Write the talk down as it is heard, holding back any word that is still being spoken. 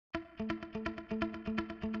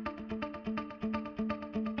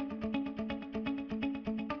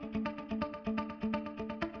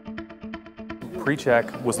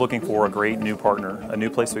PreCheck was looking for a great new partner, a new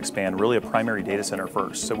place to expand, really a primary data center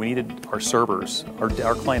first. So we needed our servers,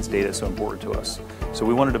 our clients' data is so important to us. So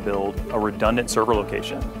we wanted to build a redundant server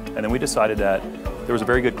location. And then we decided that there was a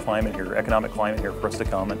very good climate here, economic climate here for us to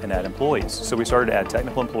come and add employees. So we started to add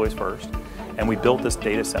technical employees first, and we built this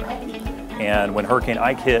data center. And when Hurricane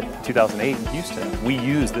Ike hit 2008 in Houston, we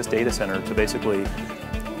used this data center to basically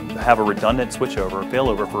have a redundant switchover,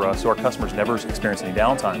 failover for us so our customers never experience any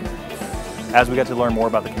downtime. As we got to learn more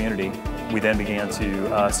about the community, we then began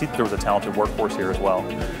to see that there was a talented workforce here as well.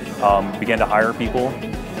 Began to hire people,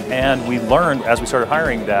 and we learned as we started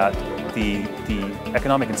hiring that the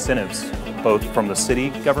economic incentives, both from the city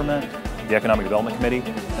government, the Economic Development Committee,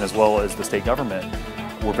 and as well as the state government,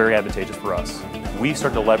 were very advantageous for us. We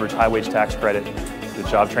started to leverage high wage tax credit, the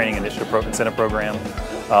job training initiative incentive program,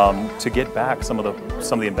 to get back some of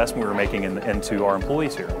the investment we were making into our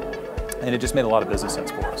employees here, and it just made a lot of business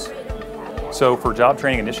sense for us. So for job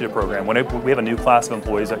training initiative program, when we have a new class of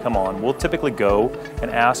employees that come on, we'll typically go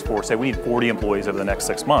and ask for, say we need 40 employees over the next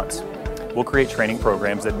 6 months. We'll create training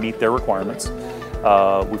programs that meet their requirements.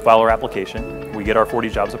 We file our application, we get our 40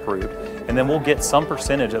 jobs approved, and then we'll get some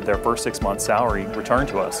percentage of their first 6 months salary returned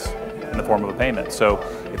to us in the form of a payment. So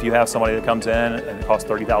if you have somebody that comes in and it costs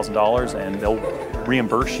 $30,000 and they'll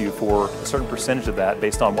reimburse you for a certain percentage of that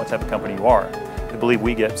based on what type of company you are. I believe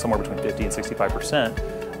we get somewhere between 50 and 65%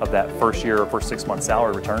 of that first year or first 6 months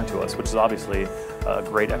salary returned to us, which is obviously a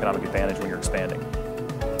great economic advantage when you're expanding.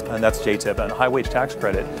 And that's JTIP. And high wage tax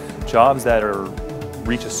credit, jobs that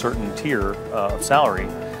reach a certain tier of salary,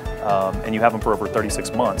 and you have them for over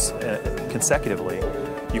 36 months consecutively,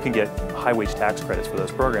 you can get high wage tax credits for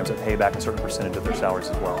those programs that pay back a certain percentage of their salaries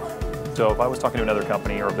as well. So if I was talking to another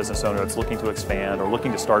company or a business owner that's looking to expand or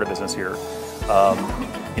looking to start a business here,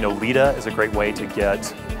 LIDA is a great way to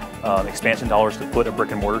get expansion dollars to put a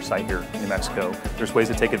brick and mortar site here in New Mexico. There's ways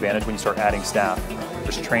to take advantage when you start adding staff.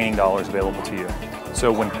 There's training dollars available to you.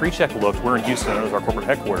 So when PreCheck looked, we're in Houston, it was our corporate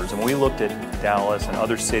headquarters, and when we looked at Dallas and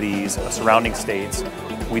other cities, surrounding states,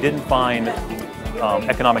 we didn't find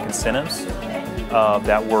economic incentives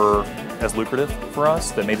that were as lucrative for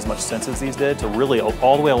us, that made as much sense as these did, to really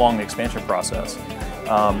all the way along the expansion process.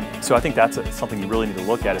 So I think that's something you really need to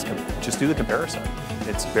look at, is just do the comparison.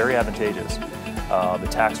 It's very advantageous. The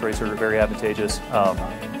tax rates are very advantageous.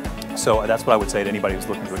 So that's what I would say to anybody who's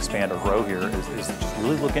looking to expand or grow here, is just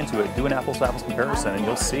really look into it, do an apples-to-apples comparison, and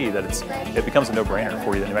you'll see that it becomes a no-brainer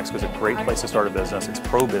for you that New Mexico is a great place to start a business. It's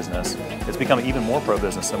pro-business. It's become even more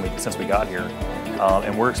pro-business since we got here,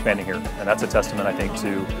 and we're expanding here. And that's a testament, I think,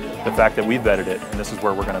 to the fact that we've vetted it, and this is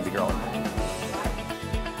where we're going to be growing.